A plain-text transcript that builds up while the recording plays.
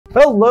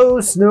Hello,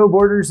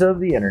 snowboarders of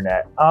the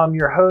internet. I'm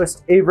your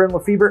host, Avran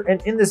LeFeber,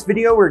 and in this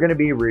video, we're going to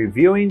be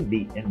reviewing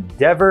the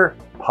Endeavor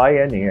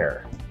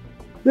Pioneer.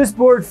 This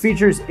board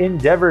features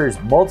Endeavor's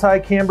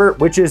multi-camber,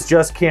 which is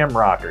just cam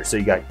rocker. So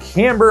you got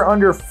camber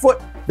underfoot,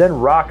 then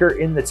rocker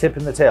in the tip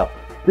and the tail.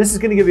 This is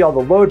going to give you all the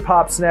load,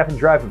 pop, snap, and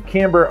drive of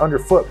camber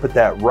underfoot, but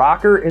that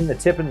rocker in the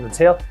tip and the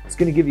tail is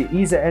going to give you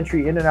ease of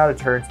entry in and out of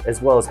turns,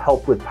 as well as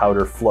help with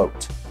powder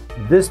float.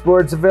 This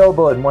board's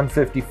available in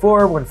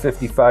 154,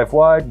 155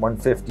 wide,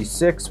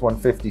 156,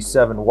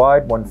 157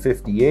 wide,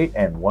 158,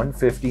 and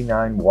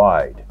 159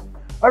 wide.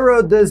 I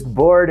rode this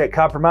board at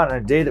Copper Mountain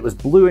on a day that was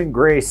blue and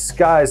gray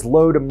skies,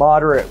 low to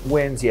moderate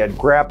winds. You had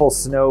grapple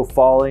snow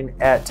falling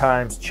at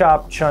times,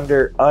 chop,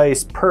 chunder,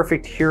 ice,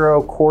 perfect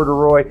hero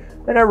corduroy,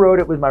 and I rode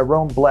it with my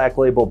Rome Black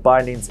Label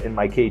bindings and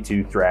my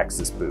K2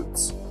 Thraxis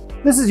boots.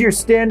 This is your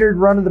standard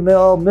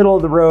run-of-the-mill,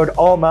 middle-of-the-road,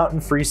 all-mountain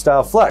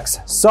freestyle flex.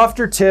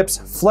 Softer tips,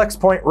 flex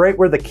point right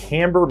where the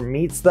camber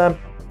meets them,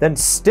 then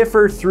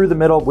stiffer through the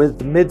middle with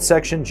the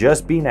midsection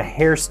just being a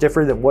hair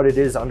stiffer than what it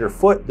is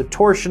underfoot. The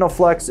torsional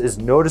flex is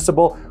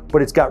noticeable,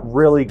 but it's got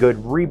really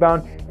good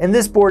rebound, and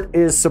this board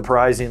is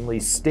surprisingly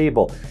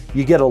stable.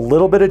 You get a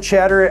little bit of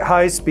chatter at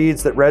high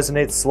speeds that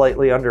resonates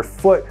slightly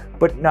underfoot,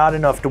 but not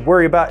enough to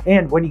worry about.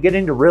 And when you get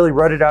into really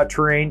rutted out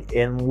terrain,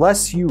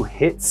 unless you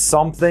hit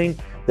something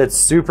that's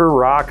super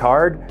rock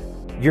hard,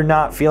 you're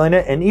not feeling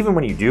it. And even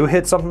when you do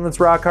hit something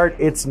that's rock hard,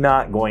 it's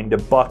not going to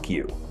buck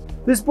you.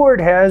 This board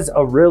has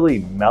a really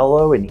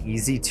mellow and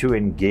easy to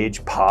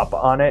engage pop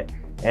on it.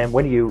 And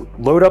when you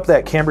load up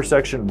that camber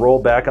section, roll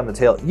back on the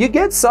tail, you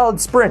get solid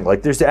spring.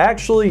 Like, there's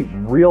actually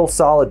real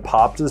solid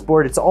pop to this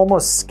board. It's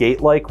almost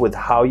skate-like with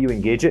how you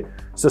engage it.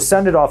 So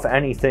send it off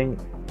anything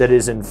that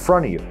is in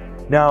front of you.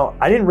 Now,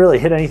 I didn't really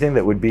hit anything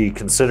that would be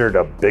considered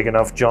a big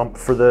enough jump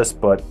for this,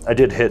 but I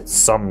did hit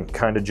some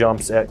kind of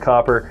jumps at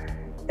Copper,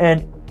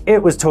 and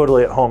it was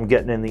totally at home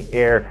getting in the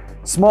air.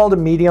 Small to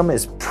medium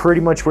is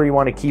pretty much where you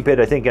want to keep it.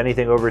 I think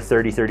anything over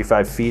 30,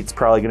 35 feet is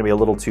probably going to be a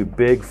little too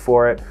big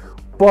for it,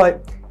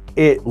 but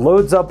it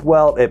loads up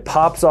well, it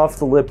pops off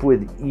the lip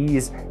with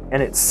ease,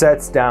 and it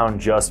sets down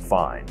just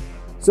fine.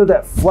 So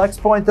that flex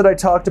point that I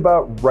talked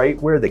about, right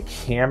where the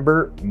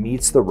camber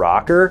meets the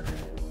rocker,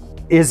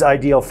 is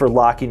ideal for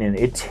locking in.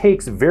 It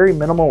takes very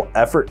minimal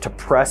effort to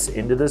press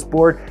into this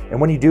board, and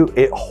when you do,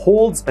 it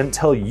holds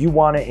until you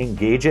want to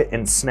engage it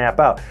and snap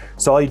out.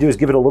 So all you do is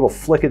give it a little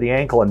flick of the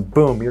ankle and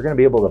boom, you're going to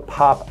be able to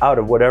pop out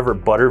of whatever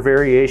butter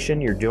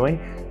variation you're doing.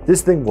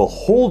 This thing will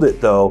hold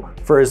it though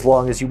for as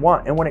long as you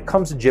want. And when it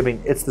comes to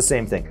jibbing, it's the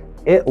same thing.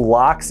 It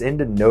locks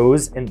into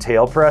nose and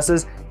tail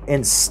presses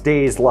and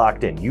stays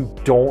locked in. You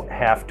don't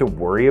have to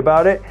worry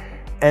about it.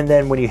 And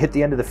then when you hit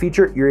the end of the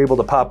feature, you're able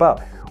to pop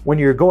out. When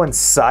you're going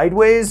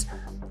sideways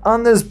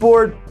on this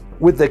board,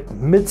 with the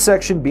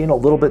midsection being a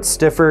little bit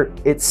stiffer,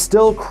 it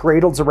still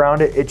cradles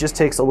around it. It just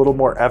takes a little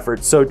more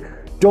effort. So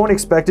don't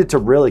expect it to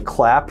really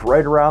clap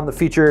right around the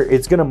feature.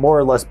 It's gonna more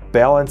or less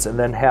balance and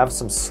then have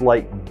some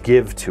slight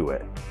give to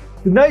it.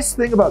 The nice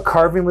thing about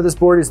carving with this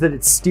board is that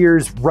it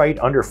steers right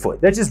underfoot.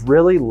 That just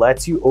really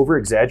lets you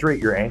over-exaggerate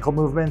your ankle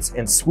movements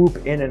and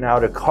swoop in and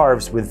out of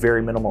carves with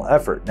very minimal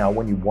effort. Now,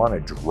 when you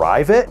wanna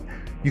drive it,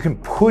 you can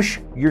push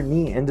your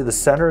knee into the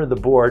center of the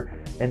board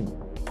and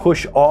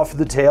push off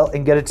the tail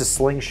and get it to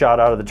slingshot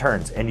out of the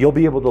turns, and you'll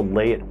be able to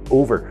lay it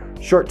over.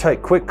 Short,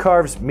 tight, quick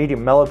carves,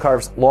 medium, mellow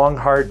carves, long,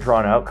 hard,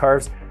 drawn out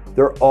carves,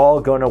 they're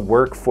all gonna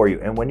work for you.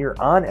 And when you're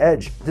on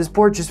edge, this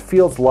board just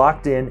feels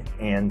locked in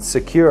and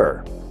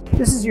secure.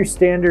 This is your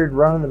standard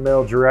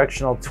run-of-the-mill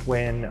directional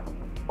twin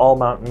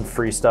all-mountain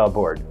freestyle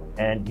board.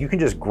 And you can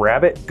just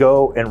grab it,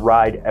 go, and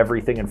ride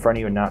everything in front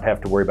of you and not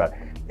have to worry about it.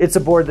 It's a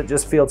board that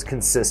just feels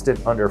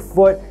consistent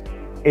underfoot.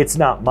 It's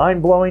not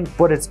mind-blowing,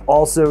 but it's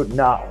also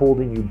not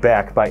holding you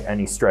back by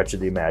any stretch of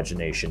the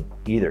imagination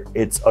either.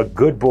 It's a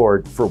good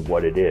board for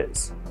what it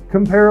is.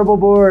 Comparable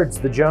boards: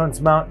 the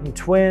Jones Mountain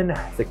Twin,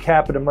 the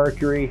Capita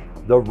Mercury,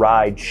 the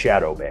Ride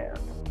Shadow Band.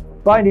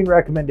 Binding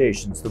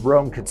recommendations: the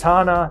Rome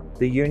Katana,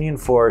 the Union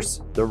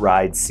Force, the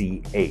Ride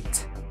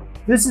C8.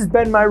 This has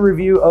been my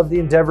review of the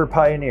Endeavor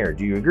Pioneer.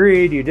 Do you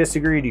agree? Do you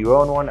disagree? Do you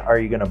own one? Are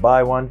you gonna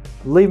buy one?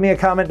 Leave me a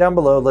comment down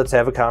below. Let's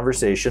have a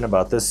conversation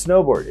about this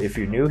snowboard. If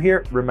you're new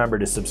here, remember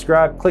to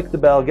subscribe, click the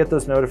bell, get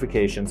those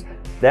notifications.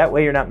 That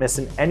way you're not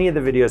missing any of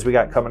the videos we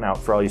got coming out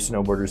for all you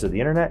snowboarders of the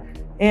internet.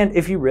 And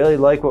if you really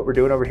like what we're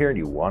doing over here and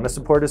you want to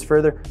support us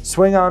further,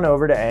 swing on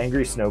over to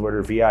Angry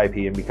Snowboarder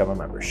VIP and become a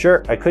member.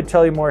 Sure, I could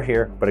tell you more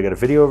here, but I got a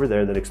video over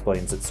there that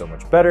explains it so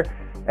much better.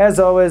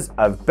 As always,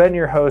 I've been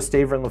your host,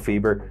 Avran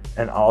LeFeber,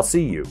 and I'll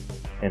see you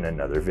in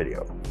another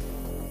video.